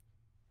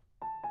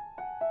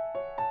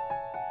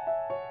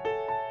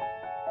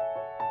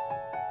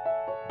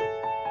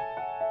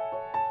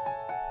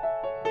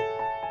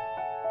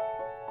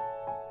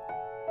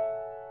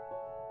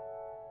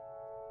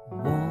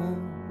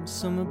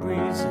summer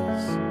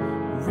breezes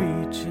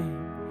reaching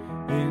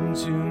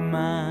into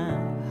my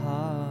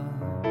heart.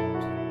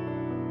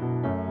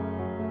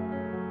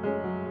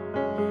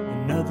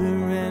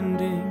 Another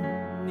ending,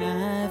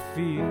 I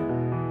feel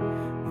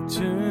the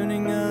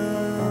turning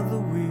of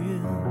the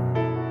wheel.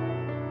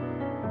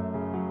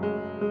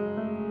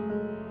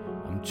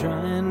 I'm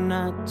trying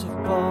not to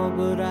fall,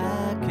 but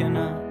I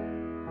cannot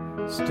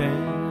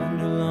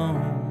stand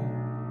alone.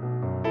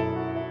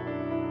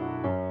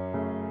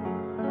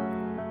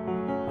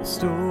 The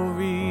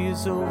story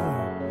is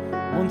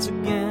over once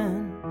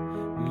again,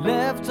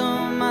 left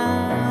on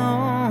my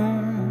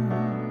own,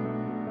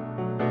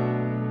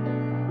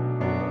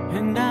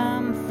 and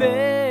I'm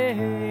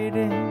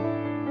fading,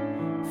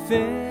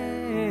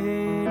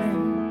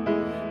 fading,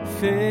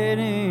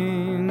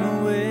 fading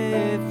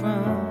away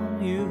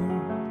from you.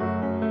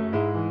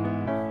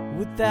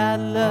 Without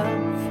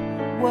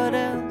love, what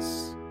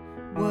else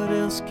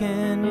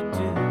can you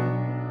do?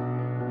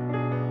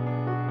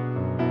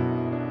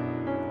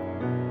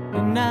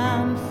 And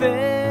I'm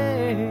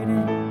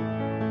fading,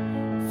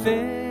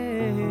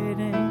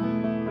 fading,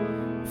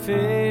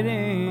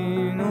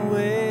 fading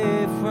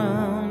away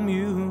from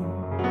you.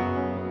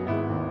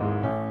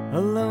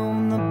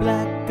 Alone, the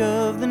black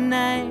of the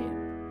night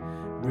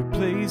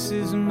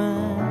replaces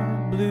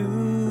my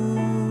blue.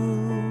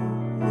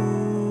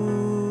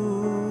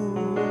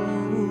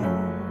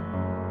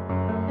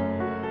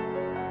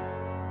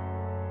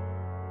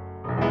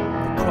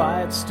 The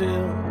quiet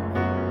still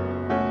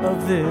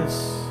of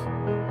this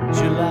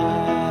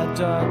July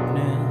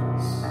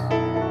darkness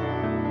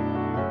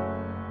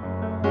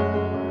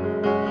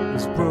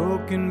is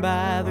broken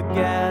by the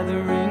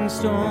gathering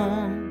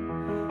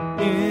storm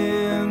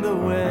in the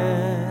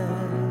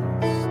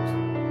west.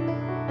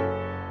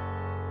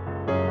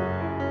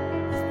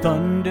 The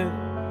thunder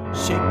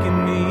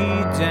shaking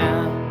me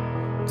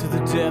down to the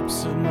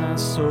depths of my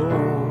soul.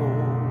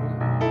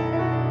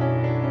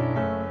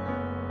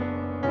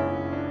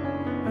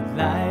 The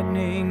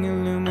lightning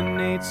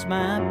illuminates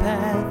my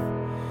path,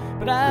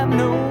 but I've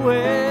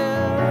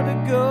nowhere to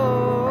go.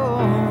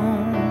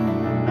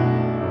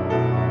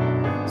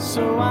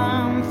 So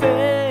I'm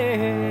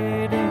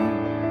fading,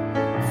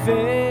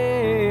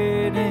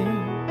 fading,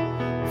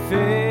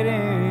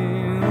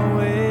 fading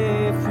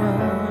away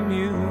from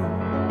you.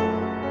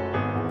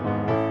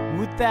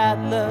 Without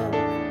love,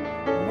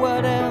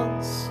 what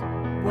else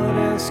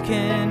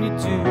can you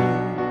do?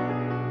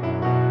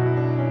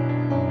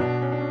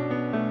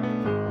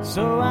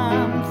 So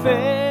I'm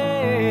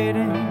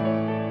fading,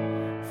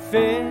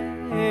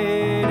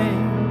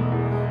 fading,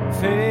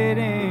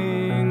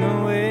 fading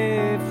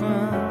away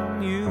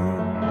from you.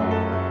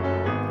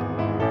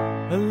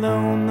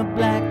 Alone, the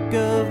black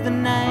of the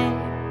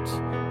night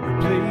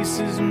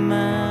replaces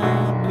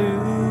my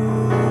blue.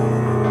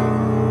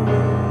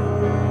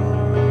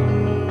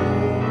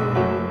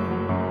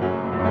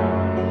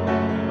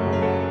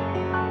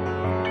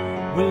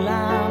 Well,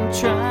 I'm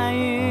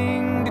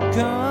trying to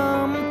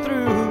come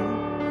through,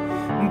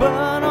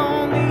 but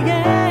only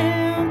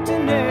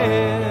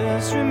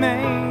emptiness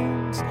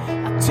remains.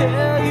 I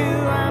tell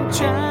you I'm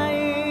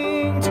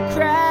trying to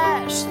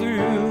crash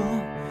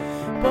through,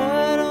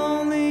 but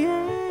only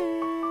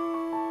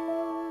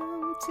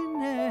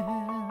emptiness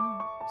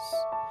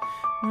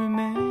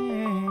remains.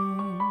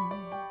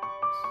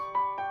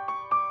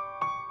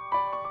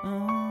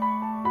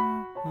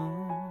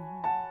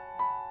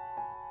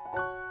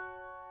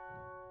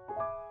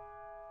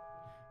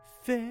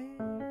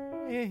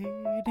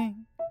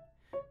 Fading,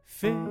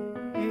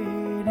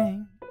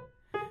 fading,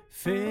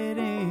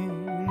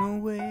 fading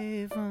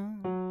away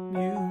from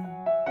you.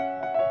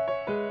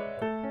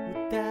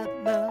 Without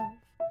love,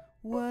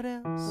 what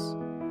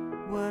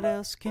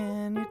else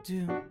can you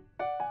do?